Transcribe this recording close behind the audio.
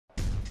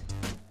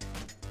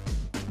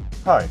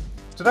Hi,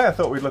 today I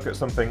thought we'd look at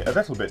something a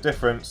little bit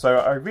different. So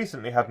I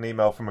recently had an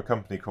email from a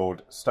company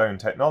called Stone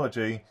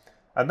Technology,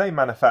 and they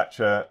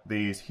manufacture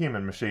these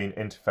human-machine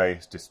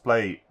interface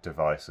display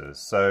devices.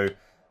 So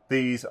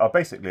these are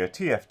basically a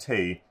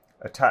TFT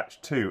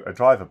attached to a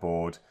driver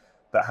board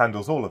that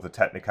handles all of the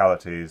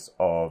technicalities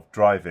of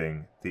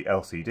driving the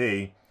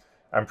LCD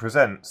and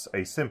presents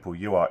a simple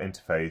UR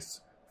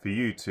interface for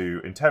you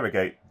to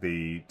interrogate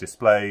the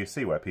display,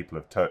 see where people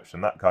have touched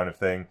and that kind of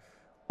thing,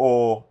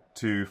 or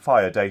to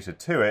fire data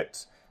to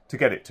it to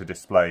get it to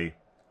display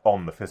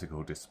on the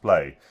physical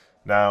display.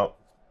 Now,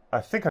 I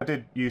think I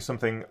did use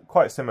something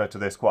quite similar to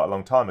this quite a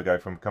long time ago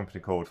from a company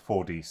called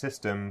 4D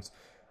Systems,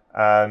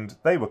 and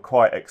they were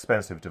quite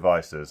expensive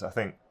devices. I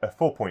think a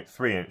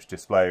 4.3-inch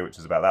display, which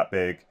is about that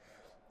big,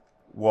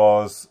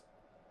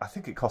 I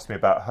think it cost me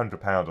about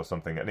 £100 or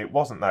something, and it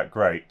wasn't that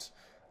great.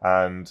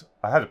 And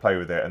I had to play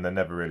with it and then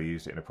never really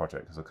used it in a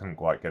project because I couldn't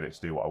quite get it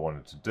to do what I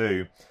wanted to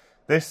do.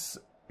 This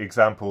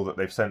example that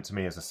they've sent to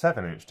me is a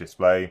 7-inch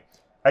display,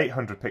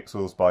 800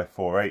 pixels by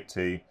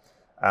 480,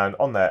 and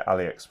on their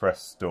AliExpress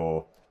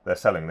store they're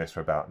selling this for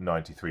about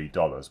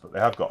 $93, but they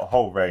have got a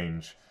whole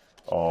range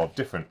of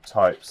different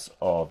types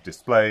of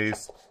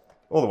displays,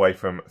 all the way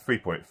from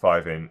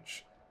 3.5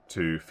 inch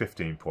to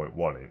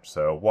 15.1 inch,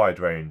 so a wide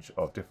range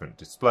of different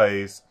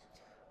displays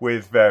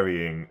with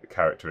varying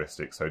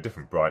characteristics, so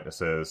different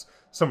brightnesses.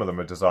 Some of them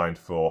are designed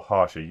for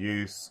harsher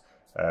use.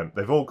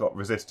 They've all got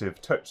resistive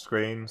touch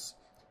screens,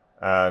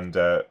 and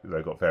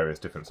they've got various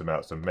different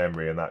amounts of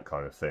memory and that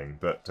kind of thing,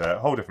 but a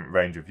whole different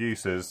range of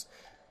uses,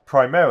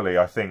 primarily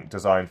I think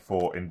designed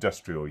for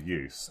industrial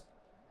use.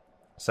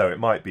 So it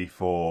might be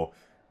for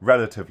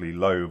relatively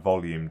low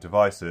volume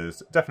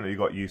devices, definitely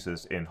got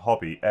uses in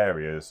hobby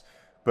areas,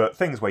 but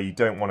things where you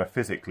don't want to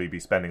physically be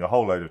spending a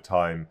whole load of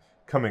time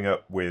coming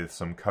up with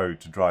some code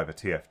to drive a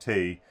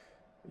TFT.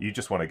 You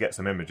just want to get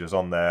some images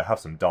on there, have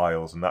some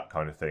dials and that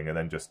kind of thing, and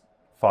then just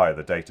fire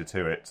the data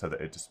to it so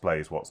that it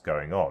displays what's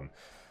going on.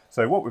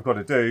 So what we've got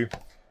to do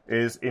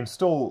is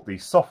install the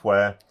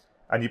software,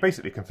 and you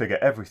basically configure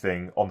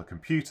everything on the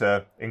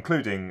computer,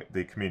 including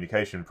the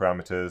communication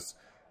parameters,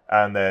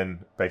 and then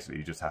basically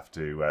you just have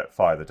to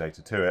fire the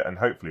data to it, and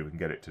hopefully we can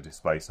get it to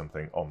display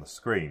something on the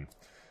screen.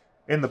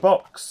 In the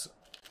box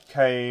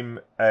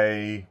came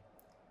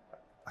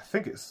I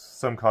think it's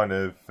some kind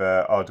of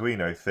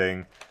Arduino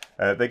thing.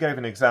 They gave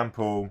an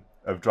example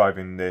of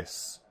driving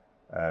this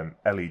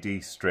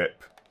LED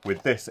strip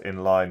with this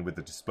in line with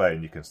the display,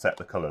 and you can set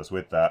the colours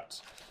with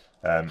that.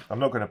 I'm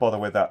not going to bother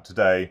with that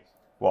today.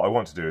 What I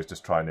want to do is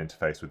just try and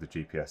interface with the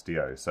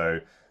GPSDO.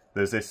 So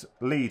there's this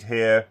lead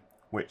here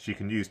which you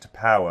can use to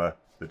power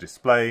the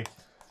display.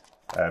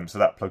 So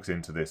that plugs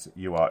into this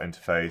UART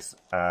interface,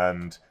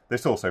 and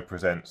this also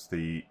presents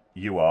the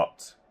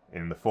UART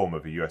in the form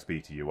of a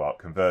USB to UART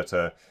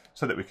converter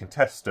so that we can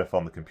test stuff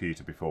on the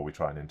computer before we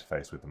try and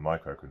interface with the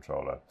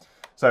microcontroller.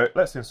 So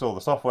let's install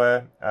the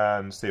software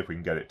and see if we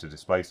can get it to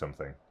display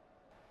something.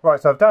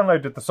 Right, so I've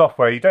downloaded the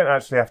software. You don't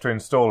actually have to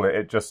install it,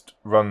 it just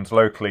runs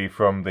locally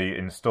from the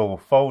install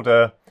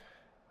folder.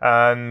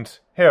 And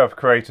here I've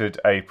created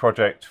a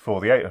project for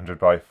the 800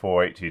 by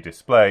 480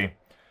 display.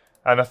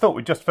 And I thought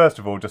we'd just first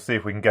of all just see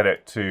if we can get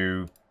it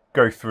to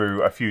go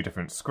through a few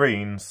different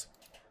screens.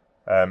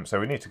 So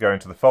we need to go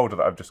into the folder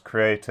that I've just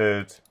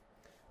created,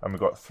 and we've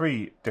got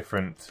 3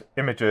 different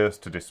images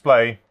to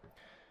display,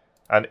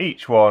 and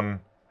each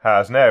one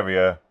has an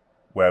area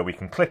where we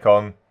can click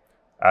on,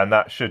 and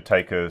that should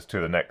take us to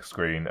the next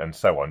screen and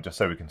so on, just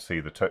so we can see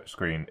the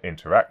touchscreen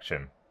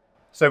interaction.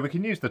 So we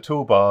can use the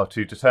toolbar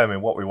to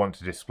determine what we want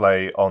to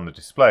display on the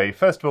display.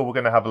 First of all, we're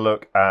going to have a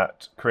look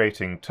at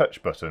creating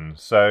touch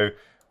buttons. So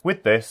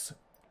with this,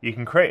 you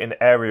can create an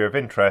area of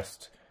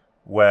interest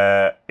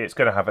where it's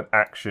going to have an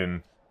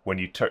action when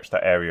you touch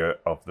that area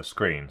of the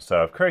screen.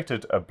 So I've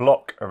created a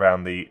block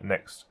around the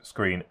next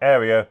screen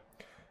area,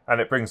 and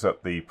it brings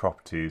up the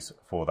properties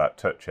for that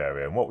touch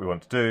area. And what we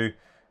want to do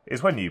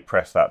is when you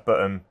press that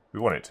button, we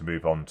want it to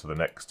move on to the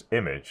next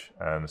image.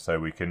 And so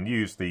we can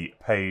use the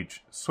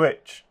page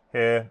switch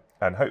here,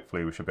 and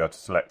hopefully we should be able to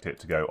select it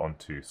to go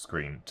onto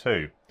screen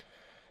 2.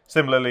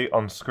 Similarly,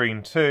 on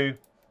screen 2,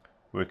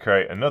 we'll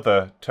create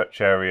another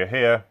touch area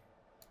here,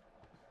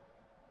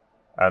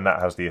 and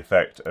that has the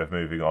effect of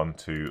moving on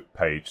to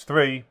page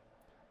 3,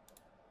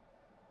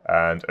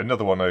 and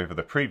another one over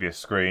the previous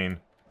screen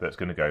that's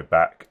going to go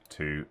back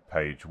to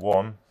page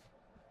 1.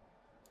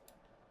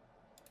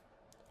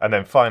 And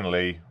then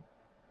finally,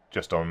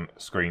 just on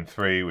screen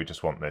 3, we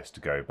just want this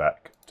to go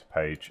back to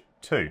page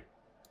 2.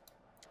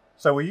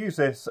 So we use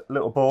this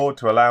little board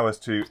to allow us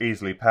to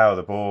easily power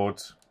the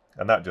board,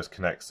 and that just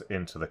connects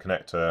into the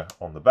connector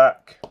on the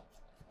back.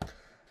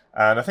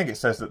 And I think it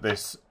says that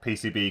this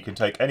PCB can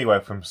take anywhere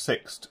from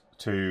 6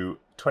 to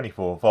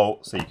 24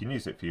 volts, so you can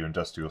use it for your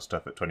industrial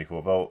stuff at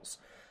 24 volts.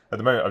 At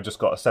the moment I've just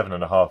got a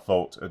 7.5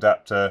 volt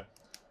adapter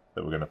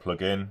that we're going to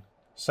plug in.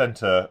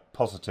 Center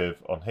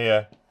positive on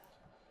here.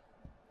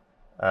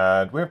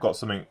 And we've got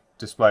something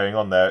displaying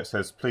on there. It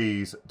says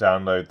please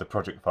download the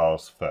project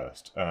files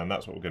first, and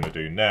that's what we're going to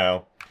do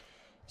now.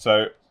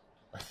 So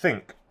I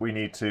think we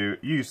need to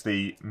use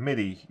the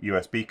MIDI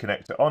USB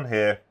connector on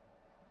here.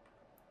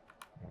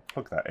 I'll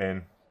plug that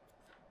in.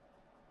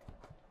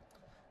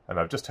 And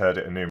I've just heard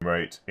it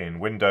enumerate in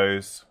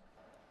Windows.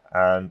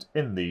 And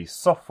in the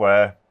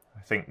software,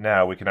 I think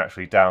now we can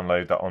actually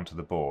download that onto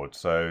the board.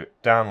 So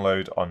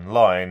download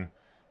online,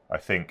 I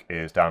think,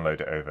 is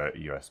download it over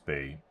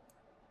USB.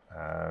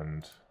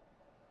 And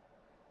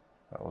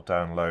that will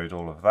download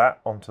all of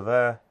that onto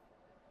there.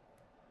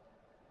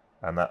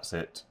 And that's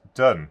it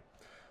done.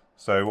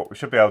 So what we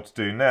should be able to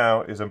do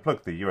now is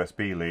unplug the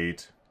USB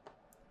lead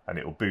and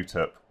it will boot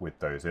up with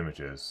those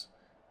images.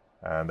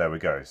 And there we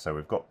go. So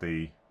we've got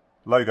the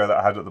logo that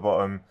I had at the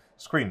bottom,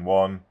 screen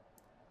 1,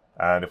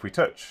 and if we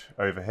touch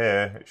over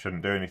here, it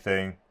shouldn't do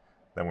anything.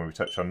 Then when we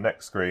touch on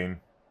next screen,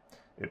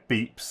 it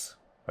beeps.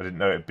 I didn't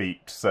know it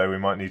beeped, so we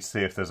might need to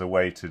see if there's a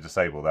way to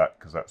disable that,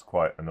 because that's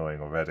quite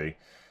annoying already.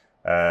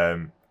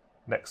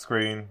 Next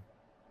screen.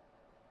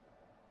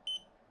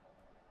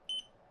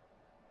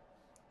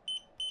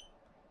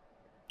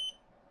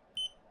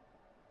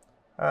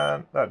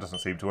 And that doesn't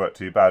seem to work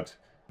too bad.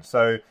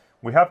 So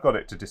we have got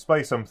it to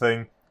display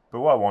something, but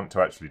what I want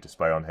to actually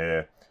display on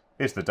here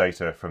is the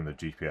data from the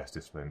GPS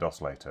disciplined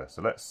oscillator.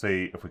 So let's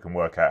see if we can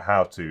work out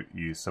how to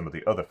use some of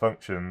the other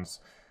functions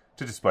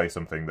to display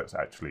something that's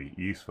actually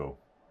useful.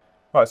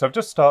 Right, so I've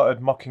just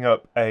started mocking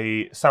up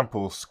a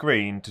sample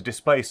screen to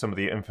display some of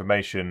the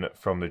information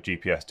from the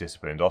GPS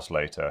disciplined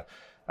oscillator.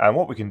 And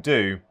what we can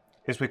do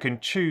is we can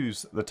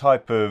choose the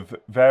type of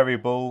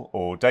variable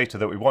or data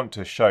that we want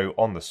to show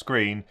on the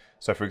screen.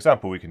 So for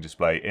example, we can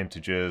display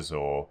integers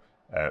or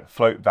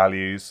float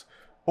values,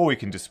 or we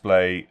can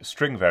display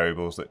string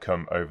variables that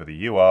come over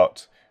the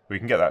UART. We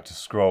can get that to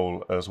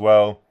scroll as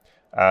well,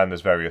 and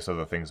there's various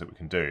other things that we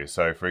can do.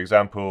 So for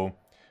example,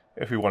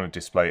 if we want to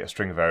display a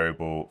string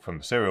variable from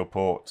the serial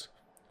port,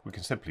 we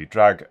can simply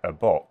drag a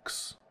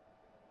box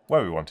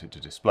where we want it to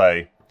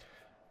display.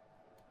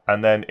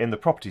 And then in the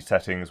property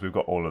settings, we've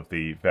got all of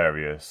the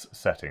various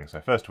settings. So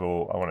first of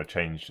all, I want to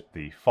change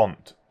the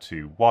font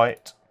to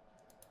white.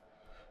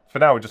 For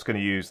now, we're just going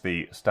to use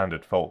the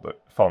standard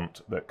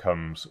font that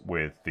comes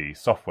with the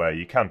software.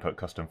 You can put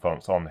custom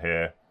fonts on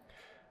here.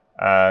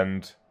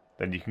 And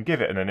then you can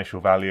give it an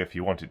initial value if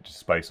you want it to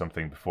display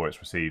something before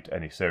it's received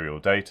any serial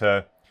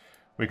data.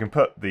 We can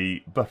put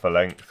the buffer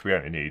length. We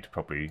only need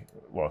probably,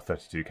 well,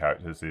 32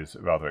 characters is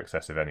rather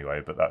excessive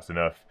anyway, but that's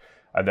enough.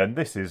 And then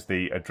this is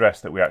the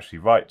address that we actually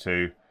write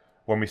to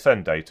when we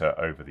send data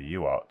over the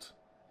UART.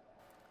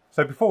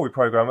 So before we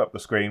program up the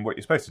screen, what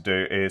you're supposed to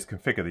do is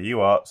configure the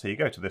UART. So you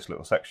go to this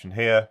little section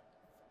here,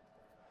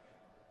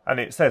 and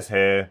it says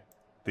here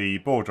the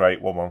baud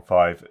rate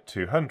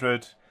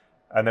 115/200,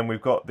 and then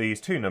we've got these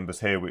two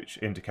numbers here which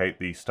indicate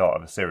the start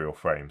of a serial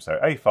frame. So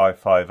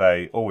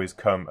A55A always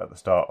come at the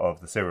start of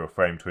the serial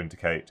frame to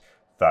indicate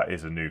that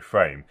is a new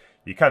frame.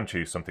 You can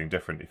choose something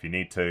different if you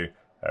need to.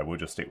 We'll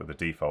just stick with the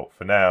default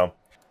for now.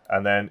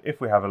 And then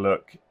if we have a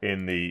look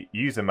in the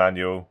user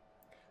manual,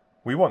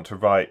 we want to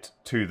write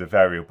to the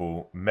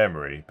variable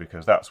memory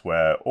because that's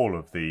where all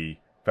of the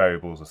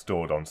variables are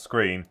stored on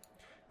screen.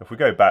 If we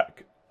go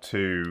back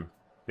to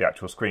the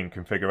actual screen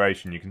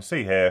configuration, you can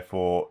see here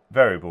for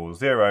variable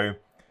 0,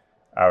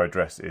 our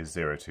address is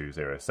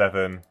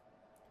 0207.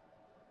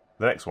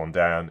 The next one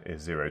down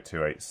is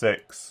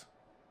 0286.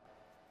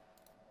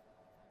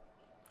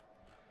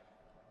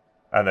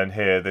 And then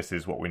here, this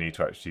is what we need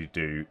to actually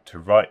do to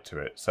write to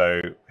it.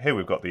 So here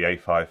we've got the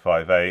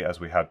A55A as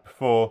we had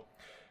before.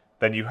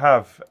 Then you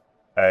have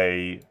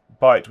a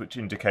byte which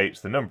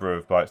indicates the number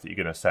of bytes that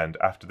you're going to send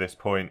after this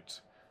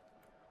point.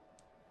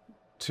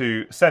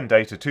 To send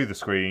data to the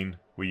screen,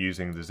 we're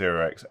using the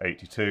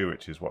 0x82,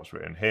 which is what's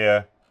written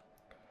here.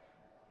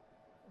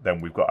 Then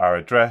we've got our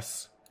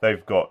address.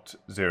 They've got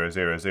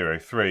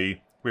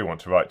 0003. We want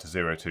to write to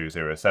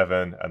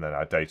 0207, and then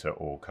our data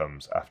all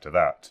comes after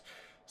that.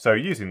 So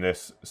using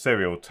this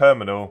serial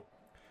terminal,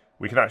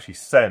 we can actually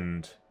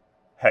send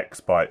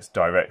hex bytes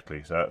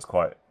directly. So that's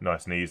quite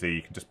nice and easy.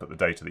 You can just put the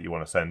data that you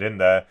want to send in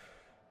there.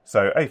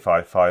 So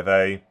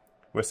A55A,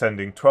 we're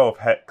sending 12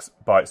 hex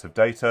bytes of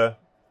data.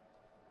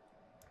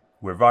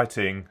 We're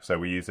writing, so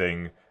we're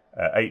using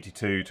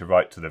 82 to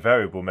write to the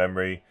variable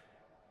memory.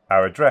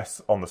 Our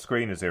address on the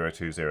screen is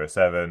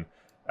 0207,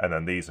 and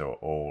then these are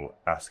all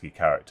ASCII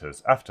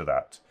characters after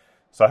that.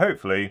 So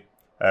hopefully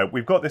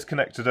we've got this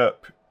connected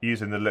up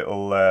using the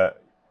little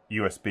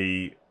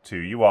USB to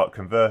UART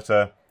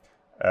converter,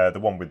 the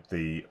one with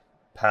the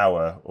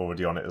power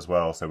already on it as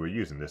well. So we're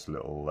using this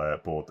little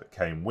board that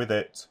came with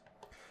it.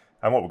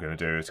 And what we're going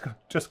to do is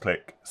just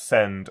click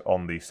send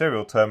on the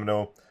serial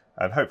terminal,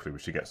 and hopefully we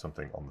should get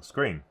something on the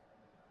screen.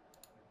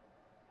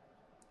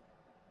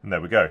 And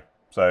there we go.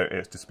 So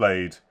it's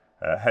displayed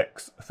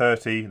hex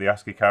 30, the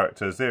ASCII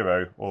character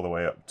 0, all the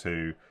way up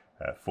to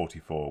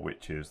 44,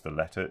 which is the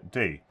letter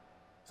D.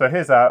 So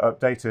here's our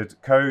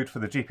updated code for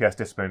the GPS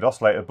disciplined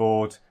oscillator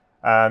board,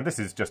 and this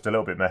is just a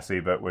little bit messy,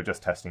 but we're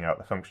just testing out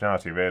the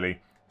functionality really.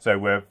 So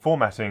we're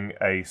formatting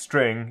a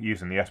string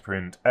using the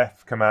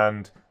sprintf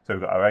command. So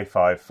we've got our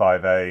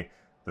A55A,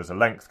 there's a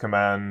length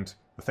command,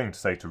 the thing to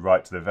say to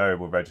write to the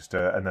variable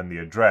register and then the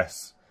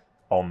address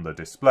on the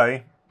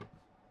display,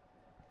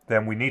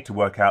 then we need to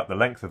work out the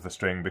length of the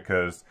string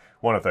because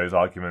one of those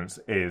arguments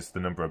is the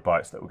number of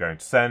bytes that we're going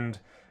to send.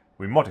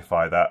 We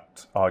modify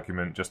that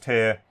argument just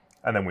here,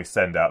 and then we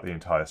send out the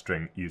entire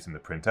string using the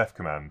printf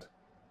command.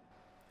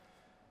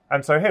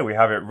 And so here we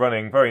have it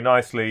running very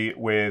nicely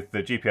with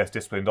the GPS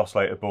disciplined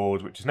oscillator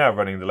board, which is now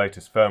running the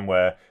latest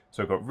firmware,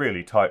 so we've got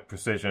really tight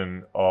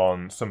precision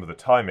on some of the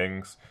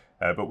timings,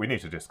 but we need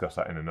to discuss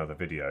that in another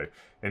video.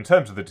 In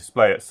terms of the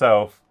display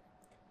itself,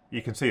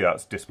 you can see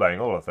that's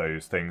displaying all of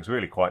those things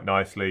really quite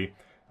nicely.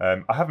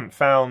 I haven't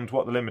found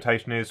what the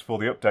limitation is for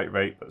the update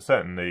rate, but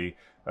certainly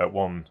at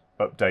 1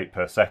 update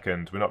per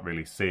second, we're not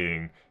really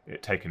seeing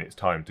it taking its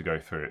time to go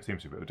through. It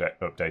seems to be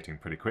updating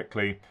pretty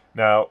quickly.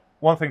 Now,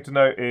 one thing to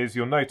note is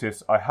you'll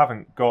notice I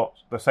haven't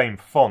got the same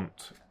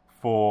font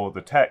for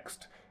the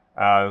text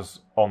as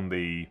on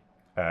the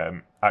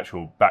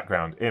actual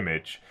background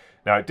image.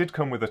 Now, it did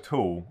come with a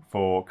tool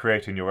for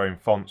creating your own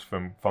fonts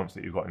from fonts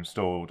that you've got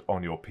installed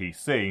on your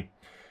PC,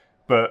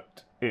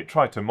 but it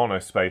tried to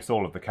monospace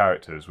all of the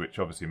characters, which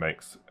obviously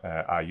makes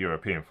our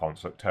European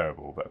fonts look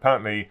terrible. But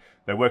apparently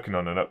they're working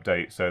on an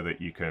update so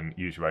that you can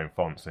use your own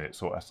fonts and it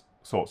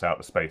sorts out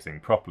the spacing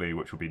properly,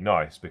 which will be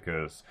nice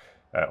because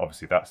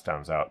obviously that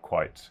stands out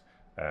quite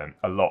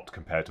a lot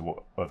compared to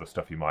what other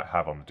stuff you might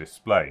have on the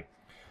display.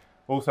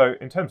 Also,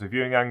 in terms of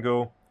viewing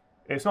angle,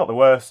 it's not the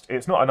worst.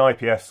 It's not an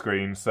IPS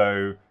screen,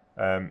 so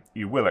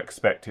you will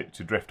expect it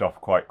to drift off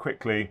quite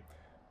quickly,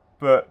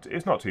 but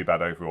it's not too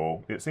bad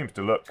overall. It seems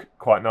to look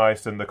quite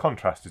nice, and the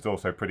contrast is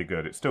also pretty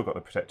good. It's still got the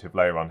protective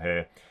layer on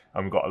here,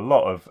 and we've got a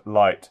lot of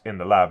light in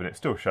the lab, and it's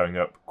still showing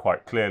up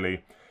quite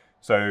clearly.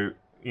 So,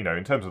 you know,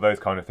 in terms of those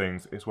kind of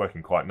things, it's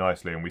working quite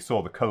nicely, and we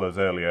saw the colours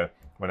earlier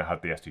when I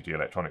had the SDG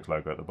Electronics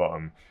logo at the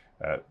bottom.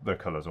 The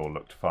colours all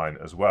looked fine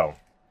as well.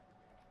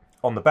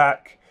 On the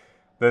back,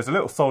 there's a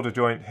little solder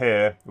joint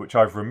here, which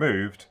I've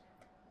removed.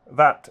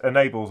 That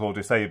enables or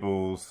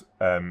disables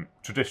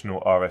traditional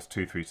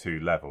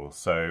RS-232 levels.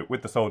 So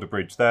with the solder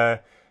bridge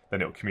there,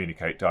 then it will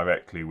communicate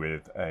directly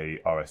with a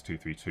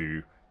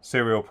RS-232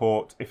 serial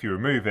port. If you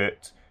remove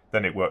it,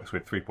 then it works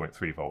with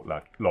 3.3 volt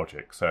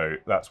logic. So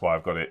that's why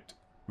I've got it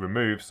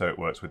removed, so it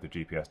works with the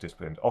GPS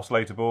disciplined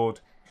oscillator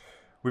board.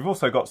 We've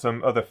also got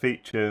some other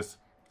features.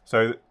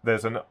 So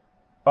there's an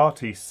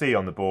RTC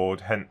on the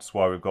board, hence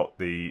why we've got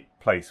the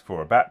place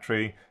for a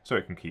battery, so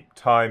it can keep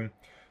time.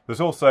 There's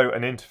also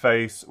an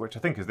interface, which I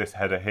think is this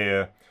header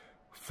here,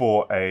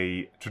 for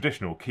a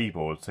traditional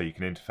keyboard, so you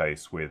can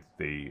interface with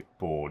the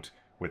board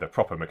with a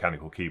proper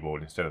mechanical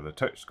keyboard instead of the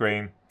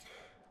touchscreen.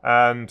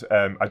 And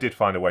I did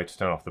find a way to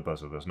turn off the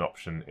buzzer. There's an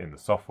option in the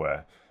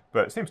software,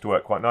 but it seems to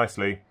work quite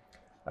nicely.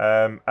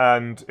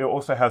 And it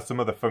also has some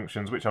other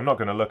functions, which I'm not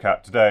going to look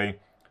at today,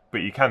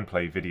 but you can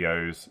play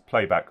videos,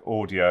 playback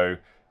audio,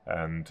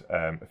 and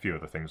a few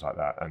other things like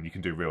that. And you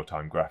can do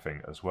real-time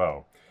graphing as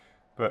well.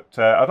 But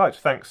I'd like to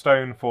thank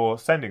Stone for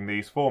sending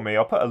these for me.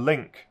 I'll put a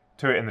link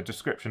to it in the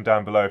description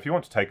down below if you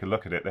want to take a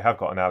look at it. They have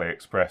got an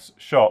AliExpress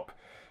shop,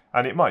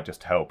 and it might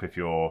just help if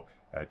you're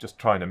just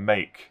trying to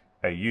make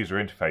a user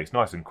interface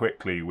nice and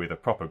quickly with a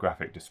proper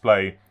graphic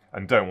display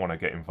and don't want to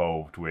get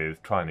involved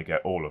with trying to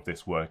get all of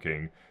this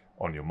working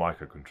on your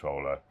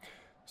microcontroller.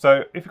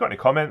 So if you've got any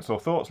comments or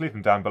thoughts, leave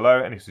them down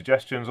below. Any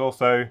suggestions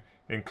also,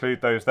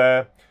 include those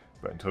there.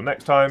 But until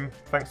next time,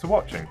 thanks for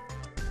watching.